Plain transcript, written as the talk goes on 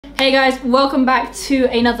Hey guys, welcome back to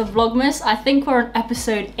another Vlogmas. I think we're on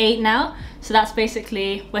episode 8 now, so that's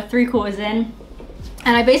basically, we're 3/4 in.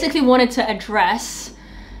 And I basically wanted to address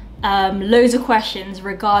loads of questions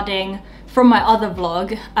regarding, from my other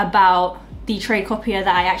vlog, about the trade copier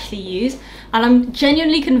that I actually use. And I'm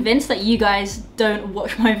genuinely convinced that you guys don't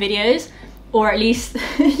watch my videos, or at least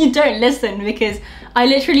you don't listen, because I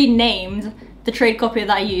literally named the trade copier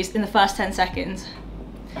that I used in the first 10 seconds.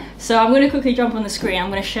 So I'm going to quickly jump on the screen.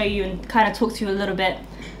 I'm going to show you and kind of talk to you a little bit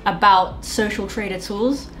about social trader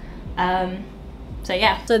tools. So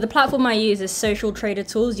yeah, so the platform I use is Social Trader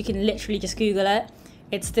Tools. You can literally just Google it.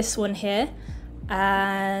 It's this one here,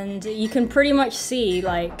 and you can pretty much see,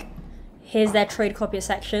 like, here's their trade copier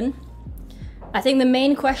section. I think the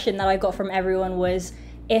main question that I got from everyone was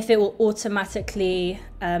if it will automatically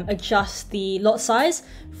adjust the lot size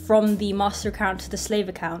from the master account to the slave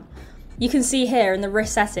account. You can see here in the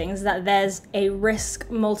risk settings that there's a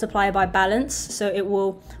risk multiplier by balance, so it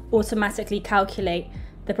will automatically calculate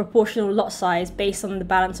the proportional lot size based on the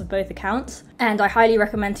balance of both accounts. And I highly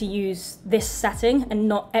recommend to use this setting and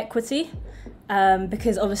not equity,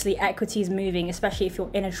 because obviously equity is moving, especially if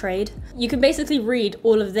you're in a trade. You can basically read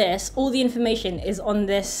all of this, all the information is on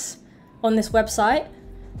this website,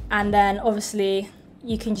 and then obviously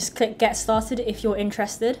you can just click get started if you're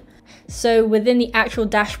interested. So within the actual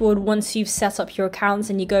dashboard, once you've set up your accounts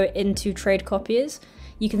and you go into trade copiers,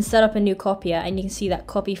 you can set up a new copier and you can see that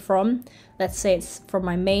copy from, let's say it's from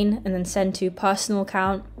my main, and then send to personal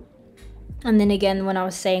account. And then again, when I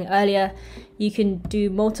was saying earlier, you can do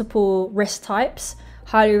multiple risk types.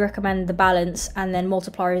 Highly recommend the balance, and then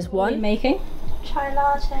multiplier is 1. What are you making? Chai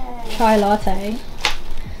latte. Chai latte.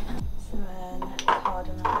 Cinnamon,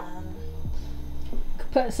 cardamom.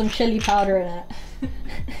 Could put some chili powder in it.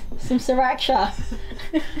 Some sriracha.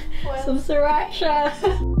 Well. Some sriracha.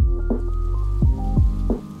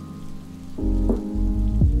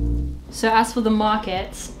 So as for the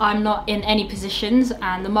markets, I'm not in any positions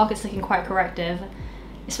and the market's looking quite corrective.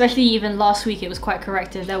 Especially even last week it was quite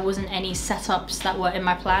corrective. There wasn't any setups that were in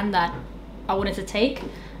my plan that I wanted to take.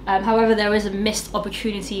 However, there was a missed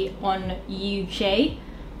opportunity on UJ.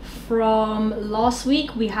 From last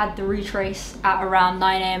week, we had the retrace at around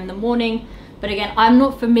 9 AM in the morning. But again, I'm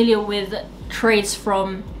not familiar with trades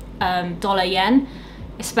from dollar yen,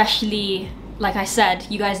 especially, like I said,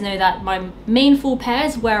 you guys know that my main full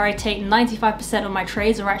pairs where I take 95% of my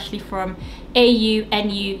trades are actually from AU,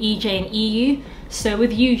 NU, EJ and EU. So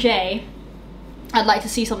with UJ, I'd like to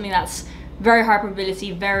see something that's very high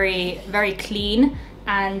probability, very, very clean.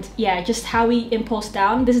 And yeah, just how we impulse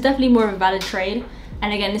down. This is definitely more of a valid trade.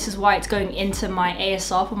 And again, this is why it's going into my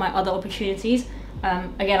ASR for my other opportunities.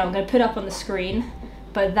 Again, I'm going to put up on the screen,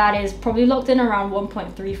 but that is probably locked in around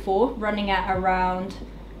 1.34, running at around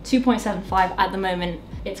 2.75 at the moment.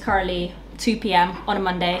 It's currently 2 PM on a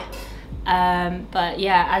Monday. But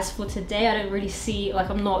yeah, as for today, I don't really see,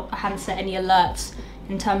 like, I haven't set any alerts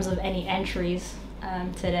in terms of any entries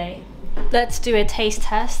today. Let's do a taste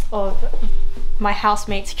test of my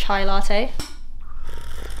housemate's chai latte.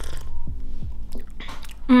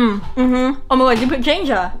 Oh my god, did you put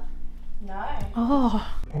ginger? No. Oh.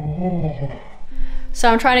 So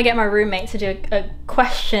I'm trying to get my roommate to do a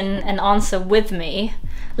question and answer with me.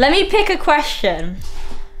 Let me pick a question.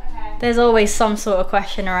 Okay. There's always some sort of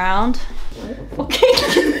question around.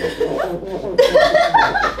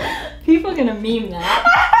 People are gonna meme that.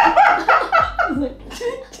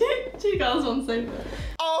 Two girls, one sofa.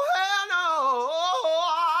 Oh hell no!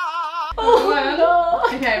 Oh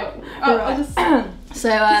no. Okay, Right. I'll just... So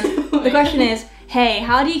the question is, hey,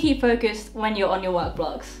 how do you keep focused when you're on your work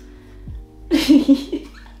blogs?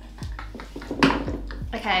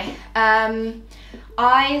 Okay,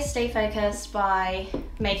 I stay focused by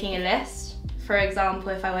making a list. For example,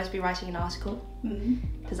 if I were to be writing an article,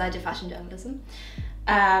 because I did fashion journalism,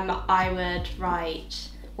 I would write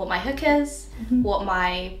what my hook is, what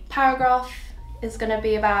my paragraph is going to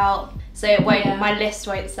be about. So it won't, my list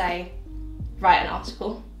won't say write an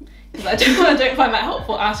article, because I don't find that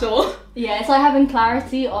helpful at all. Yeah, it's like having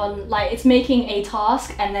clarity on, like, it's making a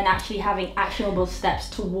task and then actually having actionable steps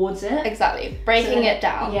towards it. Exactly, breaking it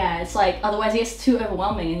down. Yeah, it's like, otherwise it gets too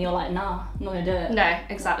overwhelming and you're like, nah, I'm not gonna do it. No,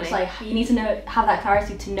 exactly. It's like, you need to have that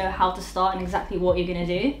clarity to know how to start and exactly what you're gonna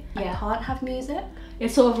do. I can't have music.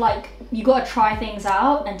 It's sort of like, you gotta try things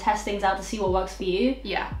out and test things out to see what works for you.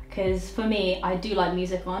 Yeah. Because for me, I do like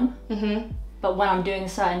music on, but when I'm doing a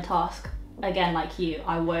certain task, again, like you,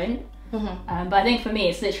 I won't. But I think for me,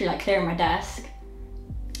 it's literally like clearing my desk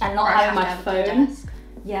and not having my phone.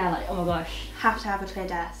 Yeah, like, oh my gosh. Have to have a clear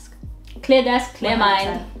desk. Clear desk, clear 100%.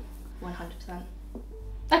 mind. 100%.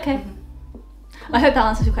 Okay. I hope that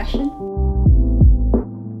answers your question.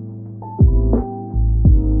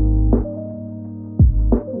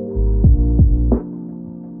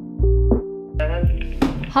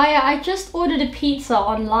 Hiya, I just ordered a pizza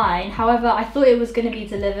online, however I thought it was going to be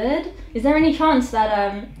delivered. Is there any chance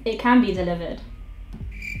that it can be delivered?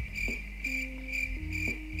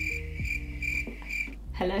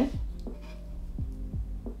 Hello?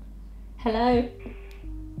 Hello?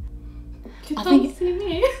 You can't see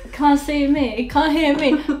me. Can't see me, can't hear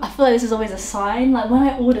me. I feel like this is always a sign, like when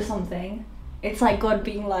I order something, it's like God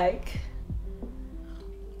being like,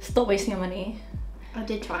 stop wasting your money. I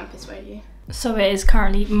did try and persuade you. So it is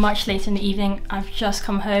currently much later in the evening. I've just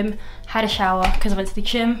come home, had a shower because I went to the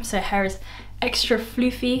gym, so hair is extra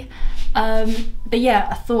floofy. But yeah,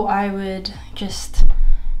 I thought I would just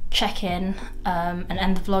check in and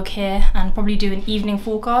end the vlog here and probably do an evening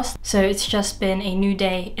forecast. So it's just been a new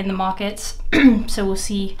day in the markets, so we'll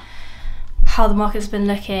see how the market's been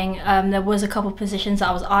looking. There was a couple of positions that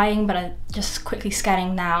I was eyeing, but I'm just quickly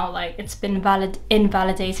scanning now, like it's been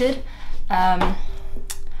invalidated.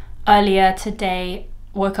 Earlier today,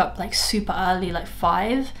 woke up like super early, like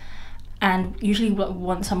 5, and usually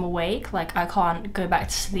once I'm awake, like I can't go back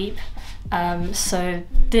to sleep. So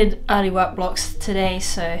did early work blocks today,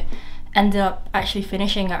 so ended up actually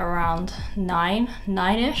finishing at around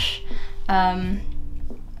 9-ish, and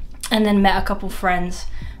then met a couple friends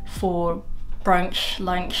for brunch,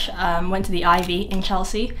 lunch, went to the Ivy in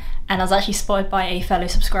Chelsea, and I was actually spotted by a fellow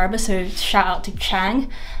subscriber, so shout out to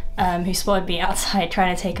Chang, who spotted me outside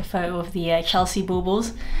trying to take a photo of the Chelsea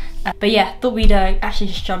baubles. But yeah, thought we'd actually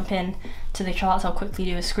just jump in to the charts. I'll quickly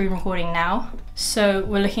do a screen recording now. So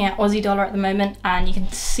we're looking at Aussie dollar at the moment, and you can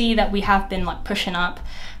see that we have been like pushing up.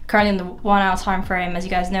 Currently in the 1 hour time frame, as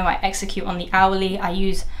you guys know, I execute on the hourly. I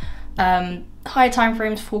use higher time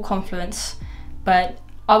frames for confluence, but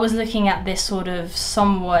I was looking at this sort of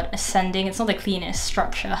somewhat ascending. It's not the cleanest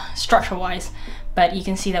structure-wise, but you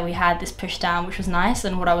can see that we had this push down, which was nice,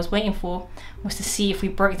 and what I was waiting for was to see if we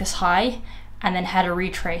broke this high and then had a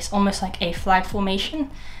retrace, almost like a flag formation.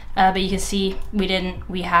 But you can see we didn't.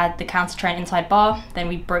 We had the counter trend inside bar, then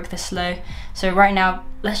we broke this low. So right now,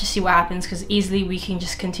 let's just see what happens, because easily we can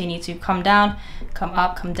just continue to come down, come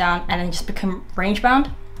up, come down, and then just become range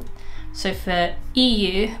bound. So for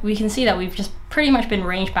EU, we can see that we've just pretty much been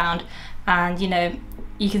range bound, and you know,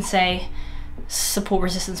 you can say support,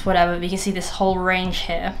 resistance, whatever, but you can see this whole range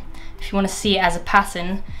here. If you want to see it as a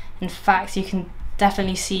pattern, in fact, you can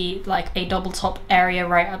definitely see like a double top area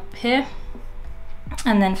right up here.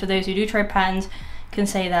 And then for those who do trade patterns, can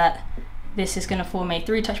say that this is going to form a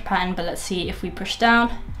 3-touch pattern, but let's see if we push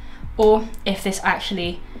down or if this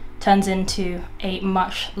actually turns into a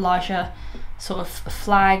much larger sort of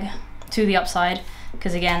flag to the upside.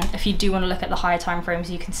 Because again, if you do want to look at the higher time frames,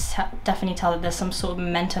 you can definitely tell that there's some sort of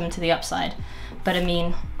momentum to the upside. But I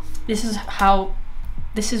mean, this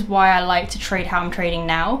is why I like to trade how I'm trading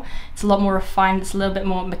now. It's a lot more refined, it's a little bit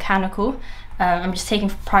more mechanical. I'm just taking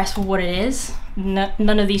price for what it is.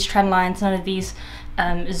 None of these trend lines, none of these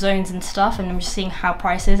zones and stuff, and I'm just seeing how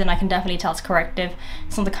price is, and I can definitely tell it's corrective.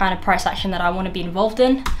 It's not the kind of price action that I want to be involved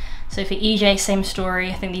in. So for EJ, same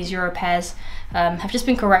story. I think these euro pairs have just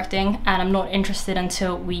been correcting, and I'm not interested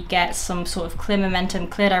until we get some sort of clear momentum,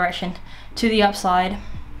 clear direction to the upside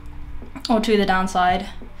or to the downside,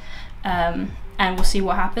 and we'll see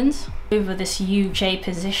what happens. Over this UJ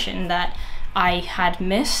position that I had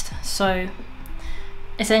missed, so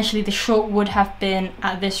essentially the short would have been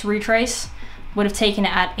at this retrace, would have taken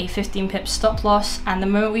it at a 15 pip stop loss, and the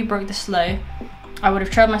moment we broke this low, I would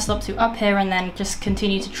have trailed my stop to up here and then just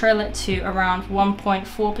continue to trail it to around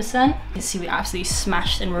 1.4%. You can see we absolutely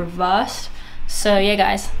smashed and reversed. So yeah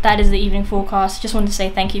guys, that is the evening forecast. Just wanted to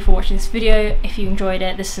say thank you for watching this video. If you enjoyed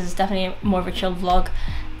it, this is definitely more of a chill vlog.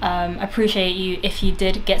 I appreciate you if you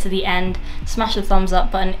did get to the end. Smash the thumbs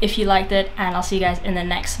up button if you liked it, and I'll see you guys in the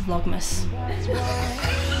next Vlogmas.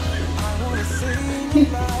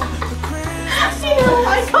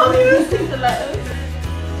 I can't even see the letters.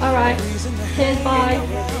 Alright, cheers, bye.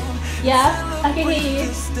 Yeah, I can hear you.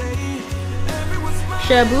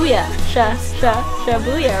 Shabuya,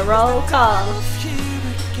 shabuya, roll call.